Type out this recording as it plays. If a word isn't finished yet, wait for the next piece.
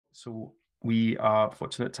So we are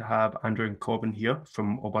fortunate to have Andrew and Corbin here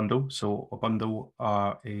from Obundle. So Obundle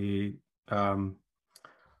are um,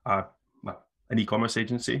 well, an e-commerce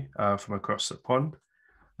agency from across the pond.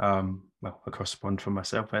 Well, across the pond from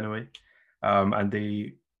myself anyway. And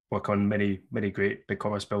they work on many great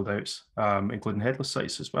BigCommerce build-outs, including headless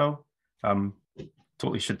sites as well.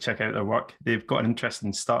 Totally should check out their work. They've got an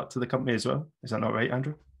interesting start to the company as well. Is that not right,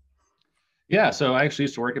 Andrew? Yeah, so I actually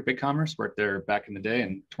used to work at BigCommerce, worked there back in the day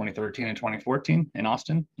in 2013 and 2014 in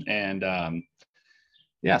Austin. And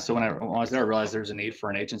yeah, so when I was there, I realized there's a need for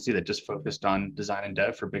an agency that just focused on design and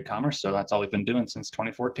dev for BigCommerce. So that's all we've been doing since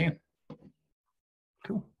 2014.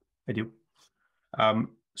 Cool, I do.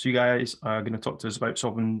 So you guys are going to talk to us about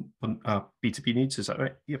solving B2B needs, is that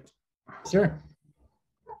right? Yep. Sure.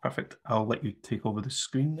 Perfect. I'll let you take over the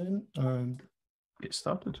screen then and get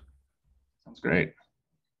started. Sounds great.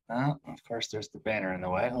 Of course, there's the banner in the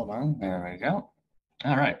way. Hold on. There we go.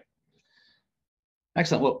 All right.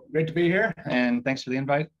 Excellent. Well, great to be here. And thanks for the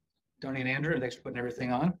invite, Tony and Andrew. Thanks for putting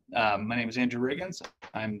everything on. My name is Andrew Riggins.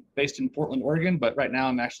 I'm based in Portland, Oregon, but right now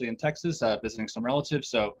I'm actually in Texas visiting some relatives.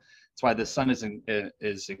 So that's why the sun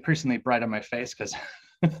is increasingly bright on my face, because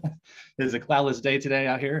it's a cloudless day today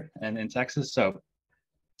out here and in Texas. So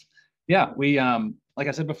yeah, we like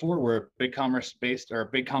I said before, we're a BigCommerce based or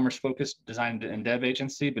BigCommerce focused design and dev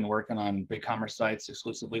agency. Been working on BigCommerce sites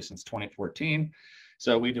exclusively since 2014.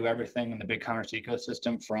 So we do everything in the BigCommerce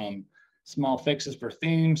ecosystem, from small fixes for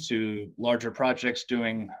themes to larger projects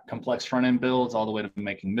doing complex front end builds, all the way to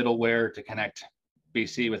making middleware to connect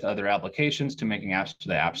BC with other applications to making apps to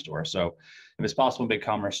the App Store. So if it's possible in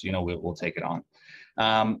BigCommerce, we'll take it on.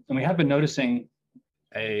 And we have been noticing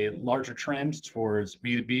a larger trend towards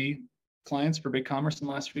B2B clients for BigCommerce in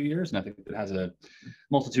the last few years. And I think it has a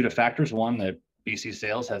multitude of factors. One, that BC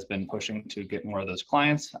sales has been pushing to get more of those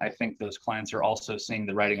clients. I think those clients are also seeing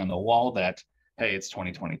the writing on the wall that, hey, it's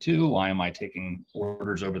 2022. Why am I taking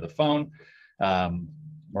orders over the phone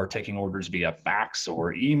or taking orders via fax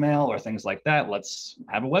or email or things like that? Let's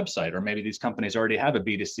have a website. Or maybe these companies already have a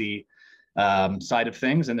B2C side of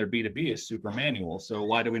things and their B2B is super manual. So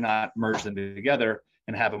why do we not merge them together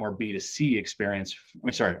and have a more B2C experience,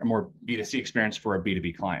 a more B2C experience for our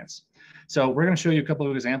B2B clients? So we're going to show you a couple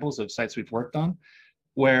of examples of sites we've worked on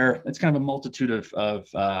where it's kind of a multitude of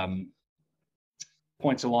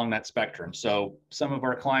points along that spectrum. So some of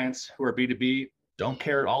our clients who are B2B don't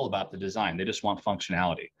care at all about the design. They just want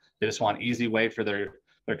functionality. They just want easy way for their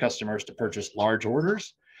customers to purchase large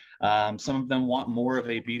orders. Some of them want more of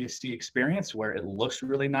a B2C experience where it looks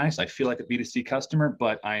really nice. I feel like a B2C customer,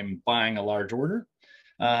 but I'm buying a large order.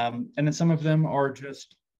 And then some of them are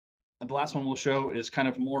just, the last one we'll show is kind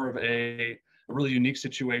of more of a really unique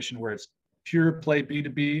situation where it's pure play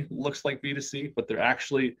B2B, looks like B2C, but there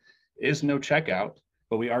actually is no checkout,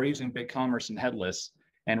 but we are using BigCommerce and headless,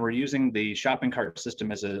 and we're using the shopping cart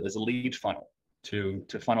system as a lead funnel to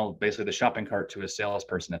funnel basically the shopping cart to a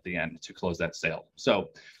salesperson at the end to close that sale. So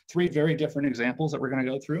 3 very different examples that we're going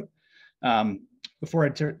to go through. Before I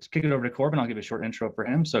kick it over to Corbin, I'll give a short intro for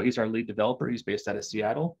him. So he's our lead developer. He's based out of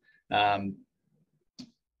Seattle. Yeah,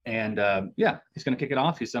 he's going to kick it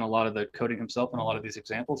off. He's done a lot of the coding himself on a lot of these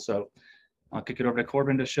examples. So I'll kick it over to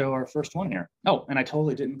Corbin to show our first one here. Oh, and I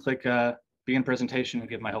totally didn't click begin presentation and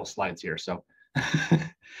give my whole slides here. So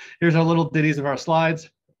here's our little ditties of our slides.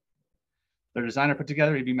 Their designer put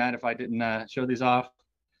together. He'd be mad if I didn't show these off.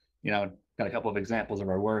 Got a couple of examples of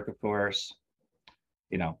our work, of course.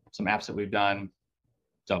 Some apps that we've done.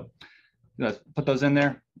 So let's put those in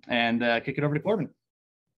there and kick it over to Corbin.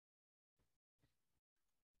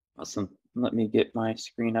 Awesome. Let me get my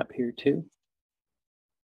screen up here too.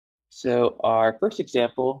 So our first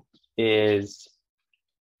example is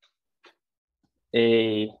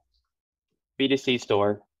a B2C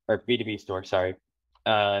store, or B2B store, sorry.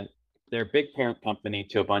 They're a big parent company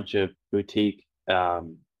to a bunch of boutique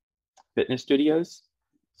fitness studios.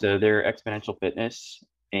 So they're Exponential Fitness,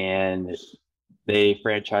 and they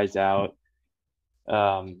franchise out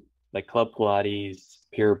like Club Pilates,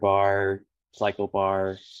 Pure Bar, Cycle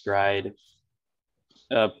Bar, Stride,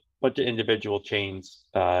 a bunch of individual chains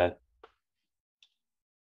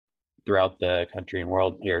throughout the country and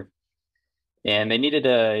world here. And they needed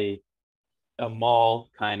a mall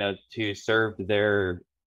kind of to serve their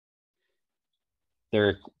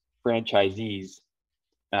franchisees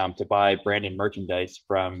to buy branded merchandise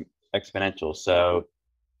from Exponential. So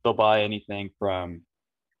they'll buy anything from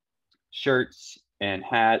shirts and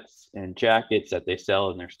hats and jackets that they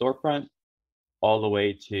sell in their storefront, all the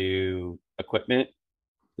way to equipment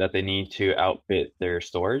that they need to outfit their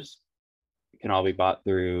stores. It can all be bought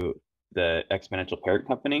through the Exponential parent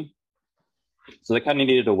company. So they kind of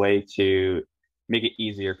needed a way to make it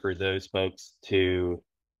easier for those folks to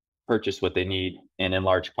purchase what they need and in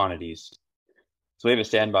large quantities. So we have a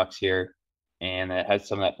sandbox here, and it has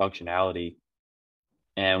some of that functionality.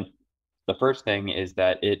 And the first thing is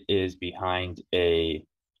that it is behind a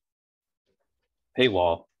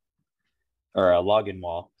paywall or a login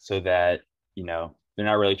wall, so that, you know, they're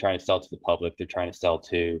not really trying to sell to the public. They're trying to sell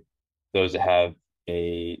to those that have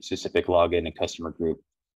a specific login and customer group.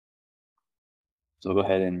 So we'll go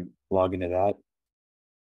ahead and log into that.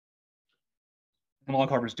 And while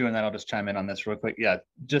Corbin's doing that, I'll just chime in on this real quick. Yeah,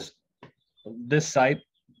 just this site,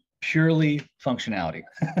 purely functionality.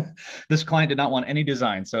 This client did not want any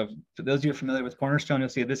design. So for those of you familiar with Cornerstone, you'll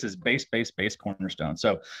see this is base Cornerstone.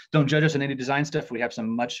 So don't judge us on any design stuff. We have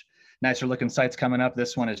some much nicer looking sites coming up.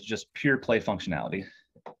 This one is just pure play functionality.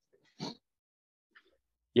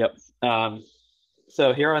 Yep.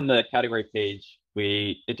 So here on the category page,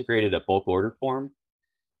 we integrated a bulk order form.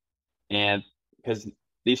 And because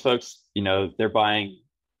these folks, you know, they're buying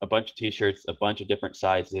a bunch of t-shirts, a bunch of different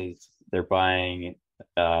sizes, they're buying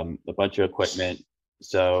a bunch of equipment.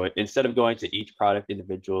 So instead of going to each product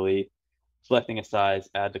individually, selecting a size,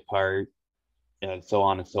 add to cart, and so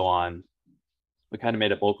on, we kind of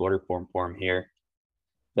made a bulk order form for them here.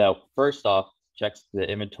 Now, first off, checks the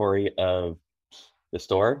inventory of the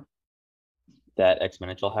store that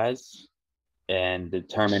Exponential has and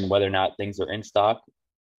determine whether or not things are in stock.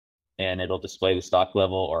 And it'll display the stock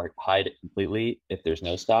level or hide it completely if there's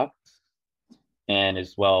no stock. And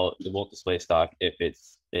as well, it won't display stock if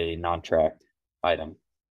it's a non-tracked item.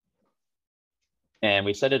 And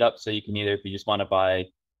we set it up so you can either, if you just want to buy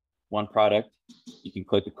one product, you can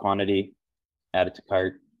click the quantity, add it to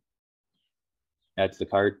cart, add to the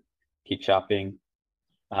cart, keep shopping.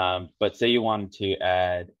 But say you wanted to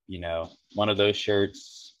add, you know, one of those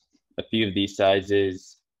shirts, a few of these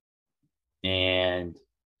sizes, and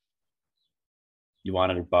you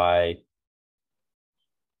wanted to buy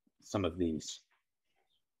some of these.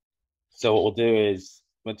 So what we'll do is,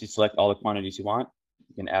 once you select all the quantities you want,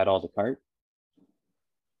 you can add all to cart.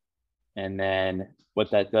 And then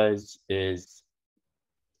what that does is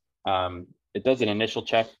it does an initial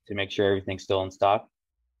check to make sure everything's still in stock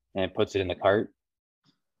and it puts it in the cart.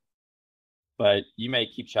 But you may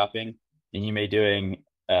keep shopping and you may going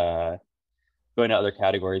to other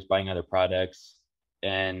categories, buying other products.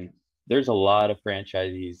 And there's a lot of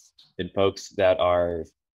franchisees and folks that are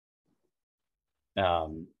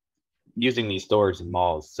using these stores and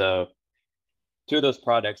malls. So two of those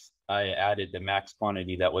products, I added the max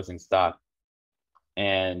quantity that was in stock.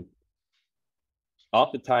 And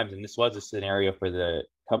oftentimes, and this was a scenario for the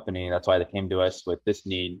company, that's why they came to us with this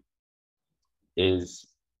need, is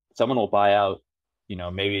someone will buy out, you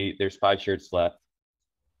know, maybe there's 5 shirts left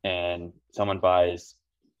and someone buys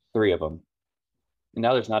 3 of them. And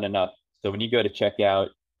now there's not enough. So when you go to checkout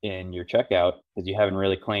in your checkout, because you haven't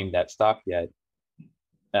really claimed that stock yet,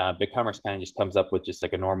 BigCommerce kind of just comes up with just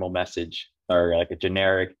like a normal message or like a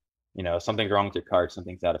generic, you know, something's wrong with your cart,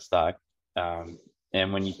 something's out of stock.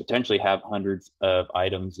 And when you potentially have hundreds of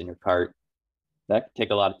items in your cart, that can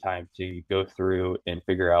take a lot of time to go through and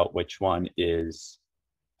figure out which one is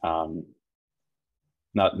not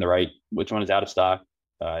in the right, which one is out of stock,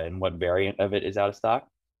 and what variant of it is out of stock.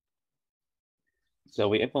 So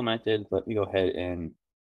we implemented, let me go ahead and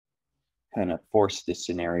kind of force this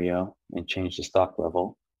scenario and change the stock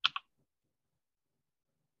level.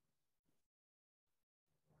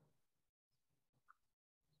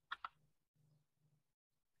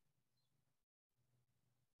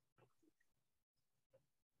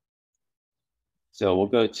 So we'll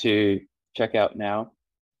go to checkout now.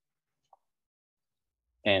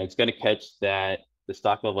 And it's going to catch that the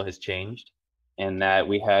stock level has changed and that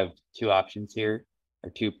we have 2 options here,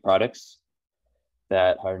 or 2 products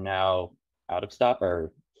that are now out of stock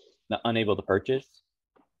or unable to purchase.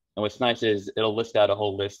 And what's nice is it'll list out a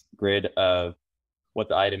whole list grid of what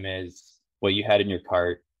the item is, what you had in your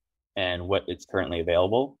cart, and what it's currently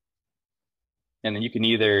available. And then you can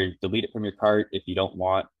either delete it from your cart if you don't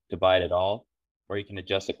want to buy it at all, or you can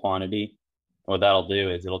adjust the quantity. What that'll do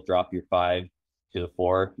is it'll drop your 5 to the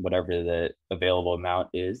 4, whatever the available amount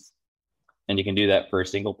is. And you can do that for a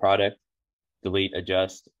single product, delete,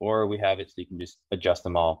 adjust, or we have it so you can just adjust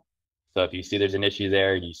them all. So if you see there's an issue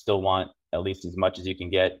there, you still want at least as much as you can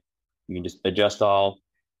get, you can just adjust all.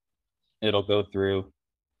 It'll go through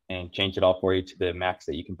and change it all for you to the max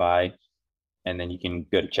that you can buy. And then you can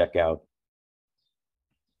go to checkout.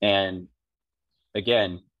 And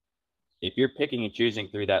again, if you're picking and choosing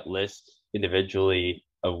through that list individually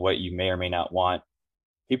of what you may or may not want,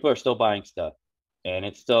 people are still buying stuff. and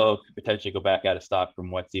it still could potentially go back out of stock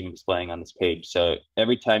from what's even displaying on this page. So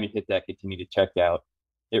every time you hit that continue to check out,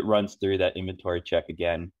 it runs through that inventory check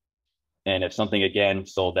again. And if something again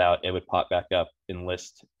sold out, it would pop back up and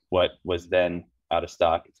list what was then out of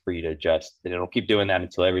stock. It's for you to adjust. And it'll keep doing that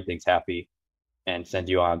until everything's happy and send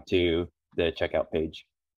you on to the checkout page.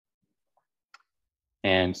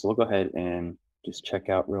 And so we'll go ahead and just check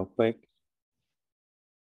out real quick.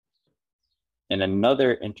 And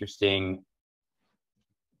another interesting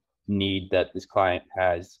need that this client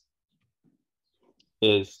has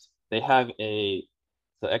is they have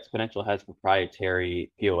so Exponential has a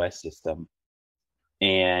proprietary POS system,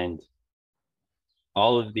 and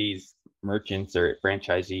all of these merchants or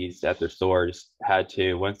franchisees at their stores had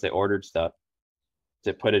to, once they ordered stuff,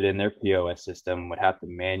 to put it in their POS system, would have to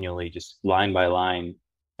manually just line by line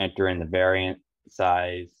enter in the variant,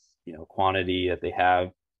 size, quantity that they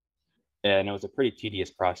have. And it was a pretty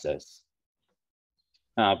tedious process.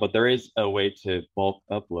 But there is a way to bulk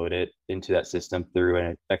upload it into that system through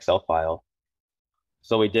an Excel file.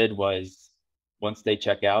 So what we did was, once they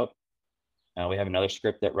check out, we have another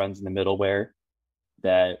script that runs in the middleware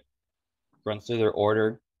that runs through their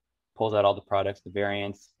order, pulls out all the products, the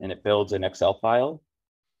variants, and it builds an Excel file,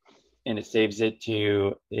 and it saves it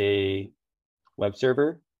to a web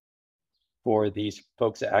server for these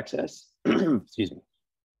folks to access. Excuse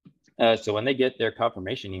me. So when they get their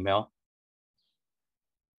confirmation email,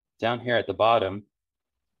 down here at the bottom,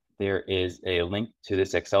 there is a link to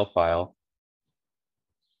this Excel file.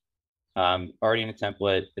 Already in a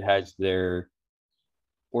template, it has their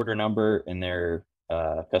order number and their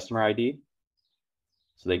customer ID.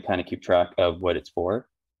 So they kind of keep track of what it's for.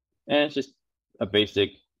 And it's just a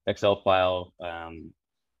basic Excel file,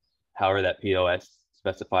 however that POS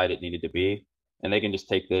specified it needed to be. And they can just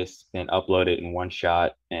take this and upload it in one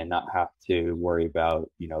shot and not have to worry about,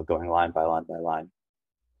 going line by line by line.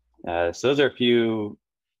 So those are a few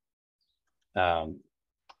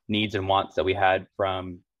needs and wants that we had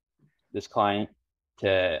from this client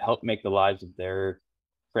to help make the lives of their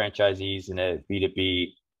franchisees in a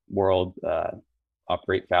B2B world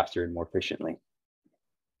operate faster and more efficiently.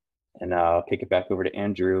 And I'll kick it back over to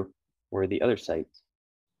Andrew for the other sites.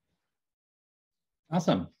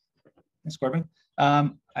 Awesome. Thanks, Corbin.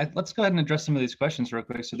 Let's go ahead and address some of these questions real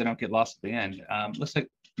quick so they don't get lost at the end. Looks like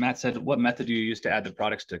Matt said, what method do you use to add the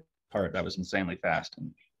products to cart? That was insanely fast.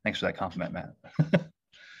 And thanks for that compliment, Matt.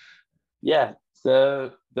 Yeah,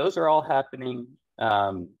 so those are all happening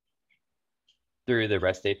through the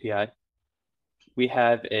REST API. We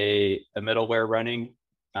have a middleware running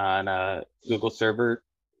on a Google server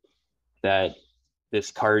that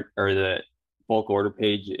this cart or the bulk order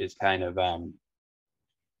page is kind of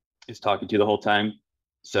is talking to the whole time.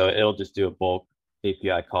 So it'll just do a bulk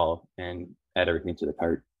API call and add everything to the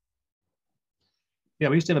cart. Yeah,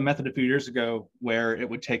 we used to have a method a few years ago where it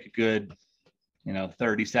would take a good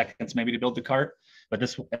 30 seconds maybe to build the cart, but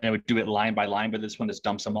this, and it would do it line by line, but this one just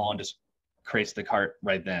dumps them all and just creates the cart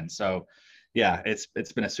right then. So yeah, it's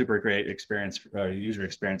been a super great experience, user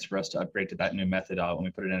experience for us to upgrade to that new method when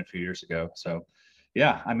we put it in a few years ago. So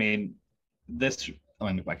yeah, I mean,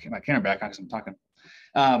 my camera back on because I'm talking.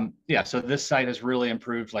 Yeah, so this site has really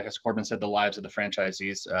improved, like as Corbin said, the lives of the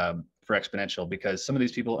franchisees for Exponential, because some of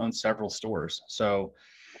these people own several stores. So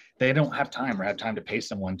they don't have time to pay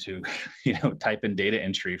someone to, type in data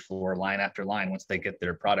entry for line after line once they get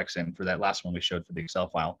their products in for that last one we showed for the Excel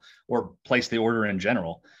file, or place the order in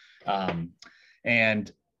general.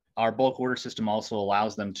 And our bulk order system also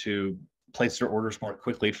allows them to place their orders more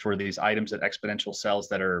quickly for these items that Exponential sells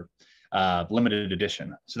that are limited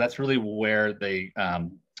edition. So that's really where they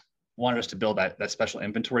wanted us to build that special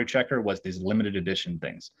inventory checker, was these limited edition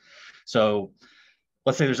things. So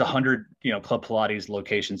let's say there's 100, Club Pilates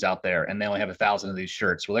locations out there, and they only have 1,000 of these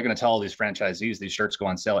shirts. Well, they're going to tell all these franchisees these shirts go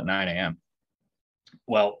on sale at 9 a.m.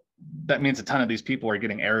 Well, that means a ton of these people are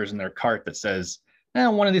getting errors in their cart that says,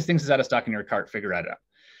 one of these things is out of stock in your cart, figure it out.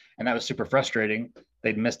 And that was super frustrating.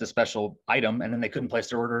 They'd missed a special item and then they couldn't place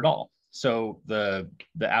their order at all. So the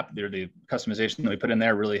app, or the customization that we put in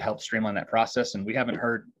there really helped streamline that process. And we haven't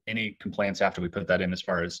heard any complaints after we put that in as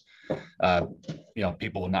far as,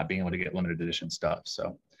 people not being able to get limited edition stuff.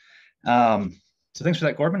 So thanks for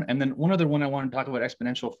that, Corbin. And then one other one I want to talk about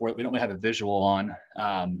Exponential for, we don't have a visual on,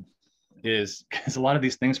 is a lot of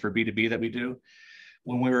these things for B2B that we do.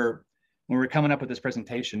 When we were coming up with this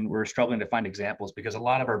presentation, we were struggling to find examples, because a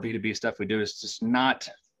lot of our B2B stuff we do is just not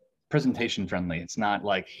presentation friendly. It's not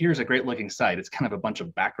like, here's a great looking site. It's kind of a bunch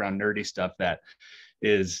of background nerdy stuff that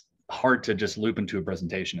is hard to just loop into a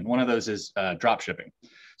presentation. And one of those is drop shipping.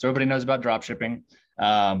 So everybody knows about drop shipping.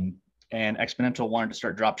 and Exponential wanted to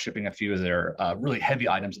start drop shipping a few of their really heavy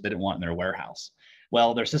items that they didn't want in their warehouse.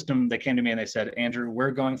 Well, their system, they came to me and they said, Andrew,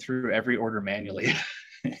 we're going through every order manually.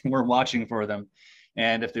 We're watching for them.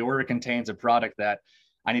 And if the order contains a product that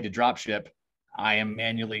I need to drop ship, I am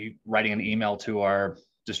manually writing an email to our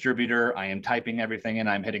distributor. I am typing everything in,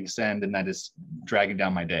 I'm hitting send, and that is dragging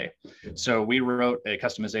down my day. So we wrote a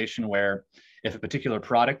customization where if a particular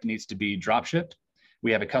product needs to be drop shipped,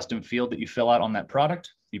 we have a custom field that you fill out on that product.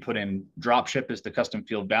 You put in drop ship as the custom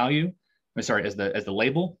field value, sorry, as the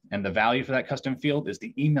label, and the value for that custom field is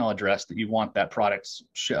the email address that you want that product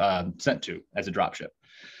sent to as a drop ship.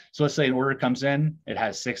 So let's say an order comes in, it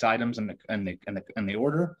has 6 items in the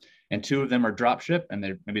order, and 2 of them are drop ship,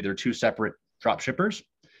 and maybe they're 2 separate drop shippers.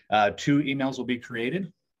 2 emails will be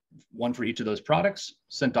created, 1 for each of those products,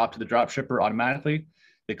 sent off to the drop shipper automatically.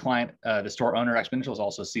 The client, the store owner, Exponential, is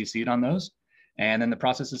also CC'd on those, and then the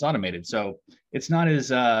process is automated. So it's not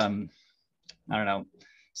as I don't know,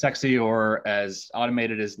 sexy or as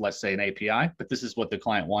automated as, let's say, an API, but this is what the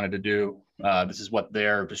client wanted to do. This is what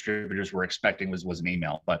their distributors were expecting was an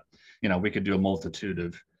email. But we could do a multitude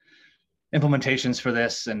of implementations for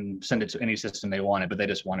this and send it to any system they wanted, but they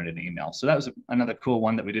just wanted an email. So that was another cool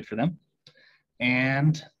one that we did for them.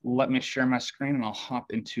 And let me share my screen and I'll hop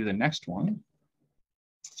into the next one.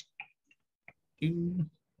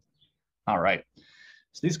 All right.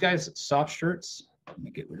 So these guys, Soft Shirts. Let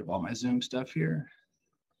me get rid of all my Zoom stuff here.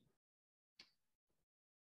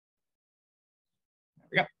 There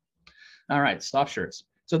we go. All right, Soft Shirts.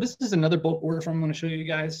 So this is another bulk order form I'm going to show you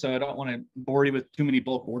guys. So I don't want to bore you with too many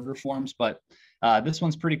bulk order forms, but this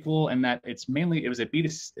one's pretty cool in that it was a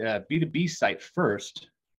B2B site first.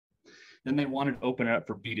 Then they wanted to open it up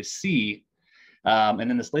for B2C. And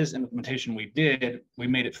then this latest implementation we did, we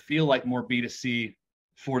made it feel like more B2C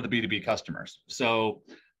for the B2B customers. So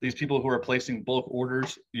these people who are placing bulk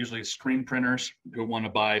orders, usually screen printers who want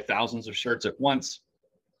to buy thousands of shirts at once,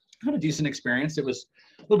 had a decent experience. It was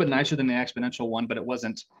a little bit nicer than the Exponential one, but it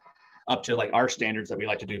wasn't up to like our standards that we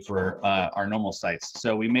like to do for our normal sites.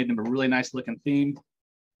 So we made them a really nice looking theme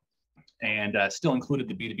and still included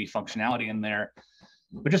the B2B functionality in there.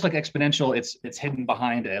 But just like Exponential, it's hidden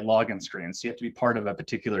behind a login screen. So you have to be part of a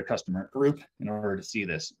particular customer group in order to see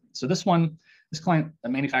this. So this client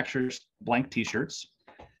manufactures blank t-shirts.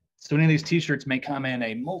 So any of these t-shirts may come in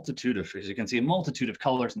a multitude of, as you can see, a multitude of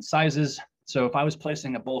colors and sizes. So if I was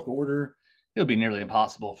placing a bulk order, it would be nearly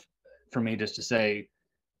impossible for me just to say,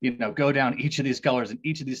 go down each of these colors and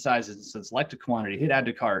each of these sizes and select a quantity, hit add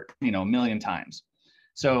to cart, a million times.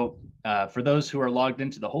 So for those who are logged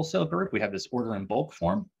into the wholesale group, we have this order in bulk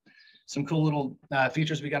form. Some cool little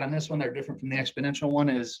features we got on this one that are different from the Exponential one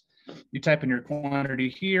is you type in your quantity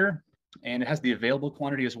here, and it has the available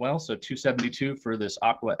quantity as well. So 272 for this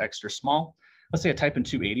Aqua Extra Small. Let's say I type in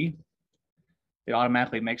 280. It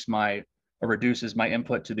automatically makes reduces my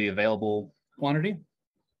input to the available quantity.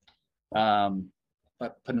 If I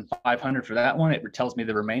put in 500 for that one, it tells me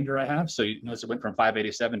the remainder I have. So you notice it went from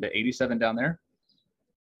 587 to 87 down there.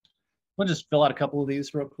 We'll just fill out a couple of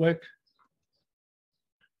these real quick.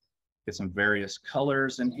 Get some various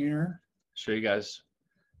colors in here. Show you guys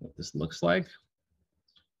what this looks like.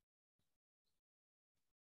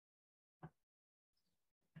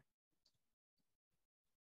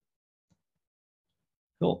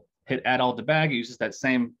 Cool. Hit add all to bag. It uses that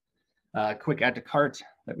same quick add to cart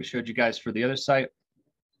that we showed you guys for the other site.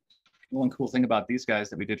 One cool thing about these guys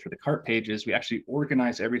that we did for the cart page is we actually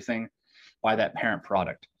organize everything by that parent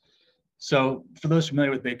product. So for those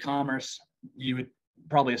familiar with BigCommerce, you would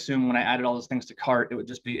probably assume when I added all those things to cart, it would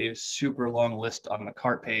just be a super long list on the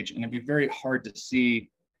cart page, and it'd be very hard to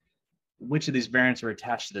see which of these variants are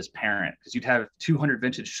attached to this parent, because you'd have 200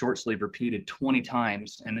 vintage short sleeve repeated 20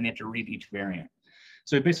 times, and then you have to read each variant.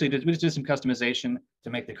 So basically, we just did some customization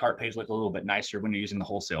to make the cart page look a little bit nicer when you're using the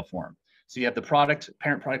wholesale form. So you have the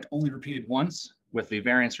parent product only repeated once, with the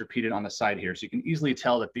variants repeated on the side here. So you can easily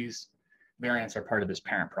tell that these variants are part of this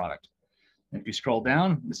parent product. And if you scroll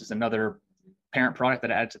down, this is another parent product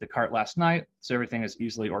that I added to the cart last night. So everything is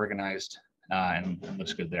easily organized and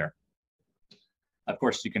looks good there. Of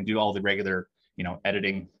course, you can do all the regular,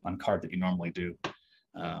 editing on cart that you normally do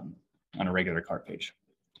on a regular cart page.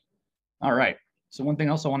 All right. So one thing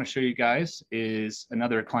else I want to show you guys is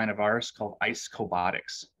another client of ours called Ice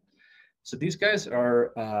Cobotics. So these guys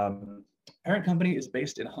are, parent company is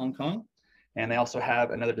based in Hong Kong, and they also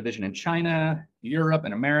have another division in China, Europe,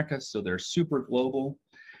 and America. So they're super global.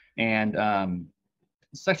 And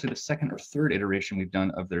it's actually the second or third iteration we've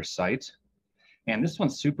done of their site. And this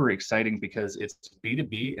one's super exciting because it's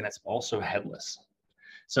B2B and it's also headless.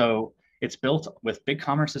 So it's built with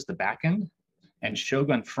BigCommerce as the backend. and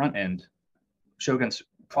Shogun's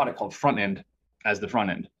product called front end as the front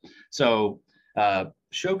end. So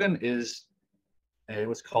Shogun is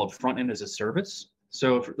what's called front end as a service.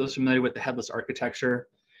 So for those familiar with the headless architecture,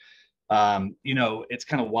 you know, it's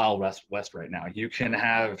kind of wild west right now. You can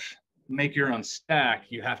make your own stack.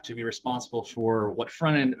 You have to be responsible for what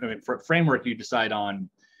front end, I mean, for framework you decide on,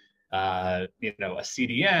 you know, a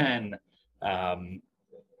CDN.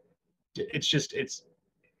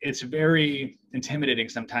 It's very intimidating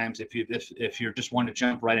sometimes if you just want to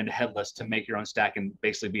jump right into headless to make your own stack and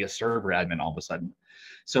basically be a server admin all of a sudden.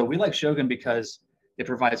 So we like Shogun because it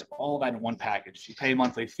provides all of that in one package. You pay a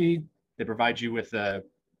monthly fee. They provide you with a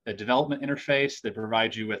development interface. They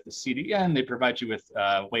provide you with the CDN. They provide you with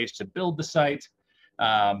ways to build the site,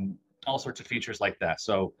 all sorts of features like that.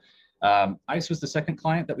 So ICE was the second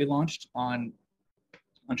client that we launched on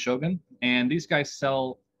Shogun, and these guys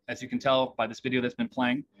sell, as you can tell by this video that's been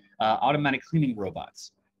playing, automatic cleaning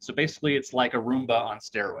robots. So basically, it's like a Roomba on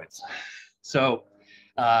steroids. So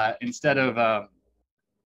instead of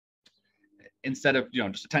you know,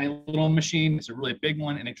 just a tiny little machine, it's a really big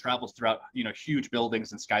one, and it travels throughout, you know, huge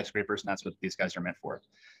buildings and skyscrapers, and that's what these guys are meant for.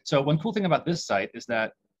 So one cool thing about this site is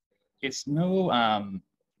that it's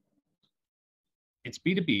it's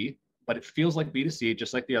B2B, but it feels like B2C,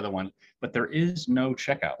 just like the other one, but there is no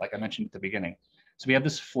checkout, like I mentioned at the beginning. So we have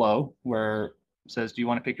this flow where it says, do you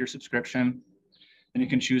want to pick your subscription? And you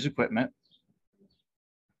can choose equipment.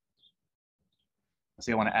 Let's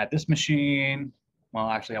say I want to add this machine. Well,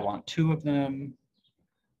 actually, I want 2 of them.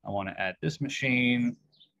 I want to add this machine,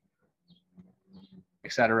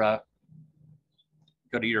 etc.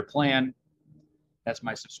 Go to your plan. That's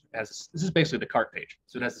this is basically the cart page.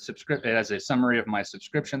 So it has it has a summary of my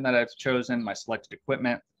subscription that I've chosen, my selected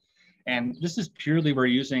equipment, and this is purely we're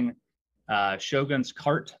using Shogun's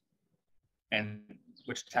cart, and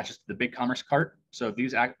which attaches to the BigCommerce cart. So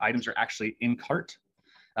these items are actually in cart.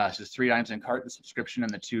 So there's 3 items in cart: the subscription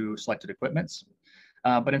and the 2 selected equipments.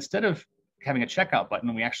 But instead of having a checkout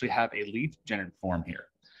button, we actually have a lead gen form here.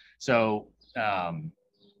 So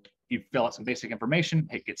you fill out some basic information,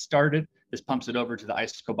 hit get started. This pumps it over to the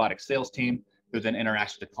ICE Cobotics sales team, who then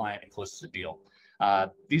interacts with the client and closes the deal.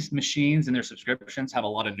 These machines and their subscriptions have a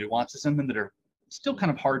lot of nuances in them that are still kind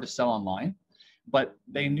of hard to sell online, but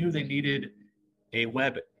they knew they needed a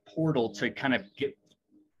web portal to kind of get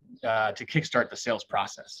to kickstart the sales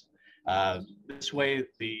process. This way,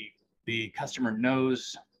 the customer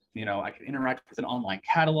knows, you know, I can interact with an online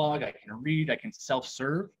catalog, I can read, I can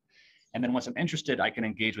self-serve, and then once I'm interested, I can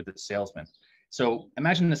engage with the salesman. So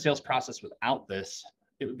imagine the sales process without this.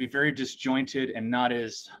 It would be very disjointed and not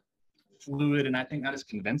as fluid, and I think not as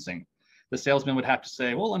convincing. The salesman would have to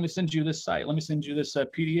say, well, let me send you this site, let me send you this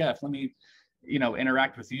PDF, let me, you know,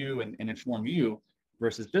 interact with you and inform you,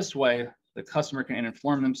 versus this way, the customer can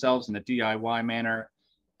inform themselves in a DIY manner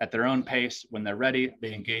at their own pace. When they're ready,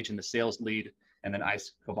 they engage in the sales lead, and then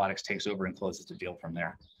ICE Cobotics takes over and closes the deal from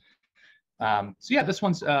there. So yeah, this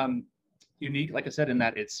one's unique, like I said, in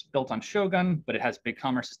that it's built on Shogun, but it has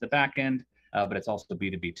BigCommerce as the back end, but it's also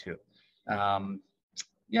B2B too.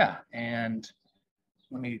 Yeah, and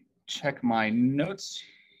let me check my notes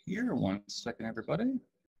here. 1 second, everybody.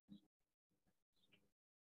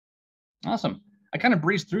 Awesome. I kind of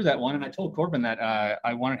breezed through that one, and I told Corbin that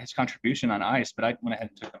I wanted his contribution on ICE, but I went ahead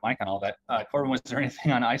and took the mic on all that. Corbin, was there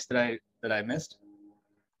anything on ICE that I missed?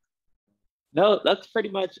 No, that's pretty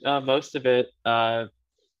much most of it.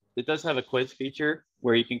 It does have a quiz feature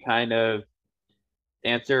where you can kind of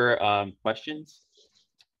answer questions.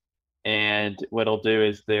 And what it'll do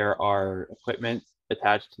is there are equipment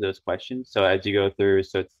attached to those questions. So as you go through,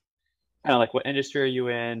 so it's kind of like, what industry are you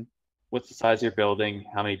in? What's the size of your building?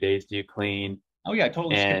 How many days do you clean? Oh yeah, I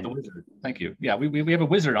totally skipped the wizard. Thank you. Yeah, we have a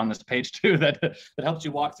wizard on this page too that helps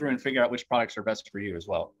you walk through and figure out which products are best for you as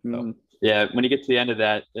well. So. Yeah, when you get to the end of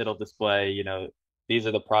that, it'll display, you know, these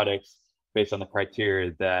are the products based on the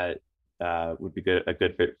criteria that would be a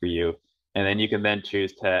good fit for you. And then you can then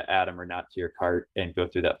choose to add them or not to your cart and go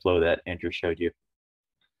through that flow that Andrew showed you.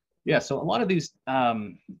 Yeah, so a lot of these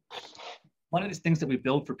things that we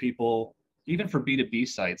build for people, even for B2B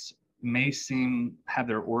sites, may have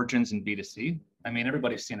their origins in B2C. I mean,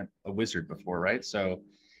 everybody's seen a wizard before, right? So,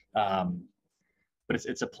 but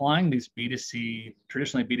it's applying these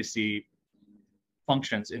traditionally B2C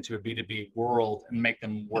functions into a B2B world and make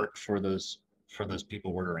them work for those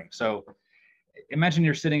people ordering. So imagine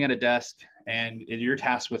you're sitting at a desk and you're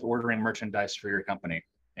tasked with ordering merchandise for your company.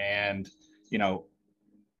 And, you know,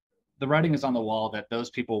 the writing is on the wall that those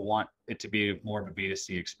people want it to be more of a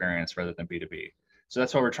B2C experience rather than B2B. So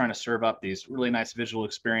that's why we're trying to serve up these really nice visual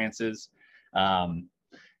experiences.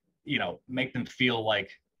 you know, make them feel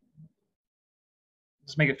like,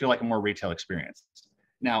 just make it feel like a more retail experience.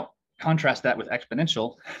 Now, contrast that with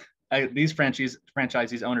Exponential. These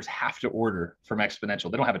franchisees owners have to order from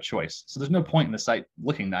Exponential. They don't have a choice. So there's no point in the site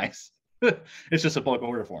looking nice. It's just a bulk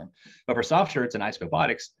order form. But for soft shirts and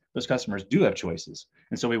iScobotics, those customers do have choices.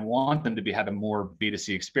 And so we want them to be having more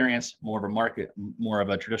B2C experience, more of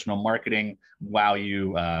a traditional marketing while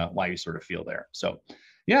you sort of feel there. So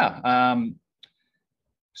yeah,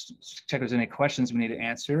 check if there's any questions we need to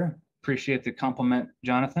answer. Appreciate the compliment,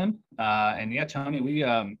 Jonathan. And yeah, Tony,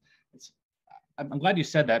 I'm glad you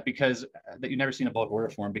said that, because that you've never seen a bulk order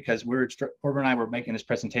form, because Corbin and I were making this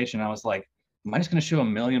presentation. And I was like, am I just going to show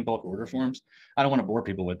 1 million bulk order forms? I don't want to bore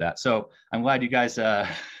people with that. So I'm glad you guys were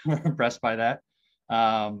impressed by that.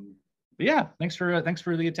 But yeah, thanks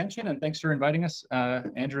for the attention, and thanks for inviting us,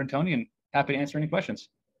 Andrew and Tony, and happy to answer any questions.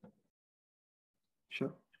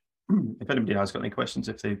 Sure. If anybody has got any questions,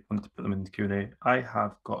 if they want to put them in the Q&A, I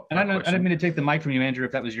have got. And I didn't mean to take the mic from you, Andrew.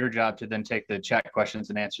 If that was your job to then take the chat questions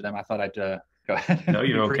and answer them, I thought I'd go ahead. No,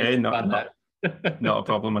 you're okay. Not a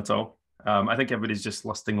problem at all. I think everybody's just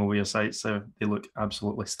lusting over your site, so they look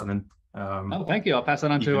absolutely stunning. Oh, thank you. I'll pass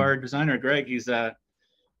that on to our designer, Greg. He's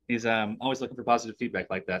always looking for positive feedback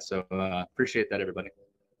like that. So appreciate that, everybody.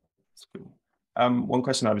 That's cool. One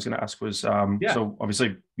question I was going to ask was, so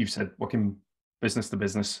obviously you've said working business to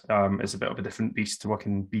business is a bit of a different beast to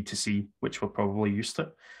working B2C, which we're probably used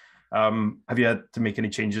to. Have you had to make any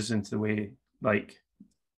changes into the way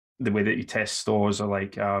that you test stores, or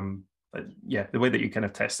the way that you kind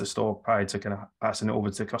of test the store prior to kind of passing it over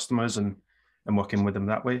to customers and working with them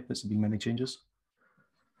that way? Has there been many changes?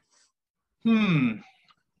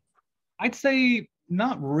 I'd say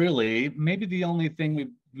not really. Maybe the only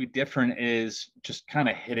thing we different is just kind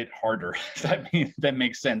of hit it harder. If that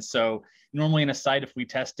makes sense. So normally in a site, if we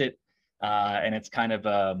test it and it's kind of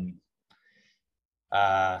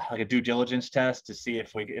like a due diligence test to see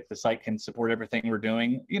if the site can support everything we're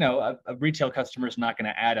doing, you know, a retail customer is not going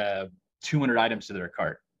to add 200 items to their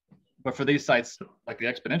cart. But for these sites, like the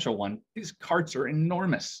Exponential one, these carts are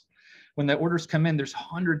enormous. When the orders come in, there's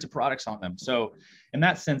hundreds of products on them. So in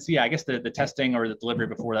that sense, yeah, I guess the testing or the delivery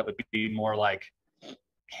before that would be more like,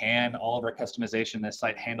 can all of our customization in this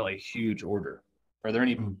site handle a huge order? Are there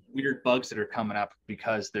any weird bugs that are coming up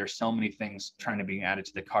because there's so many things trying to be added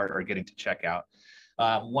to the cart or getting to checkout?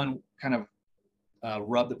 One kind of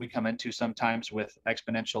rub that we come into sometimes with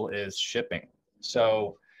Exponential is shipping.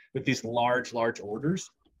 So with these large orders,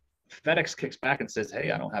 FedEx kicks back and says,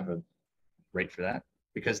 hey, I don't have a rate for that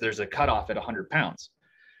because there's a cutoff at 100 pounds.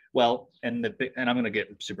 Well, and I'm going to get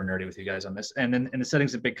super nerdy with you guys on this. And then in the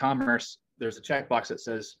settings of BigCommerce, there's a checkbox that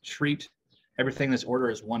says treat everything in this order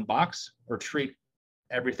as one box, or treat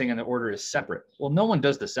everything in the order as separate. Well, no one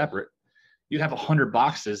does the separate. You'd have 100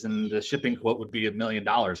 boxes and the shipping quote would be $1 million,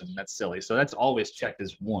 and that's silly. So that's always checked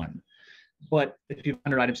as one. But if you have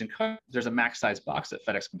 100 items in cart, there's a max size box that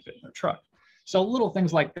FedEx can fit in their truck. So little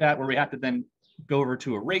things like that where we have to then go over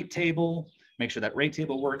to a rate table, make sure that rate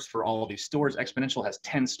table works for all of these stores. Exponential has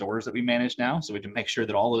 10 stores that we manage now. So we can make sure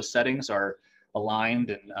that all those settings are aligned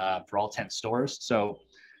and for all 10 stores. So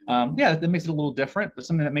yeah, that makes it a little different, but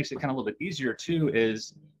something that makes it kind of a little bit easier too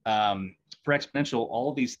is for Exponential, all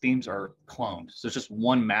of these themes are cloned. So it's just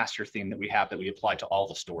one master theme that we have that we apply to all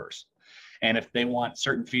the stores. And if they want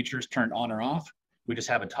certain features turned on or off, we just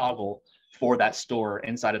have a toggle for that store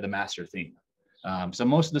inside of the master theme. So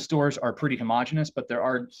most of the stores are pretty homogeneous, but there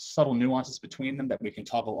are subtle nuances between them that we can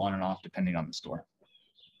toggle on and off depending on the store.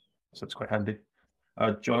 So it's quite handy.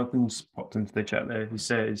 Jonathan's popped into the chat there. He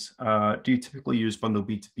says, do you typically use Bundle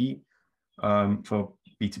B2B for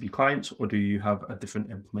B2B clients, or do you have a different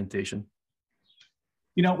implementation?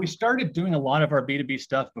 You know, we started doing a lot of our B2B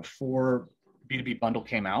stuff before B2B Bundle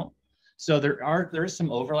came out. So there is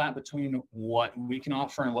some overlap between what we can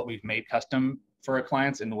offer and what we've made custom for our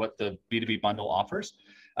clients and what the B2B Bundle offers.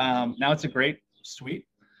 Now it's a great suite.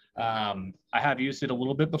 I have used it a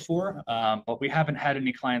little bit before, but we haven't had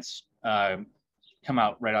any clients come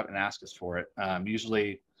out right up and ask us for it.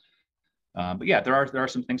 Usually, but yeah, there are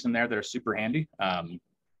some things in there that are super handy. And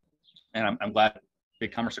I'm glad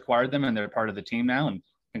BigCommerce acquired them and they're part of the team now, and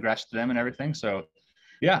congrats to them and everything. So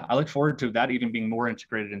yeah, I look forward to that even being more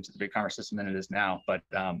integrated into the BigCommerce system than it is now. But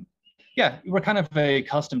yeah, we're kind of a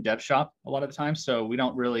custom dev shop a lot of the time. So we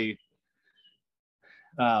don't really,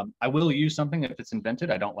 I will use something if it's invented.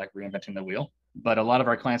 I don't like reinventing the wheel, but a lot of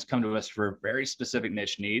our clients come to us for a very specific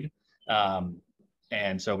niche need.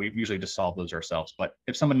 And so we usually just solve those ourselves. But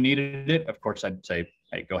if someone needed it, of course, I'd say,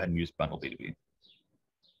 hey, go ahead and use Bundle B2B.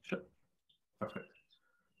 Sure. Perfect.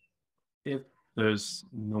 If there's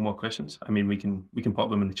no more questions, I mean, we can pop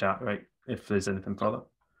them in the chat, right? If there's anything further.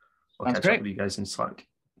 I'll Sounds catch great. up with you guys in Slack.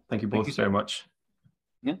 Thank you Thank both you, very sir. much.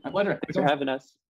 Yeah, My pleasure. thanks for having us.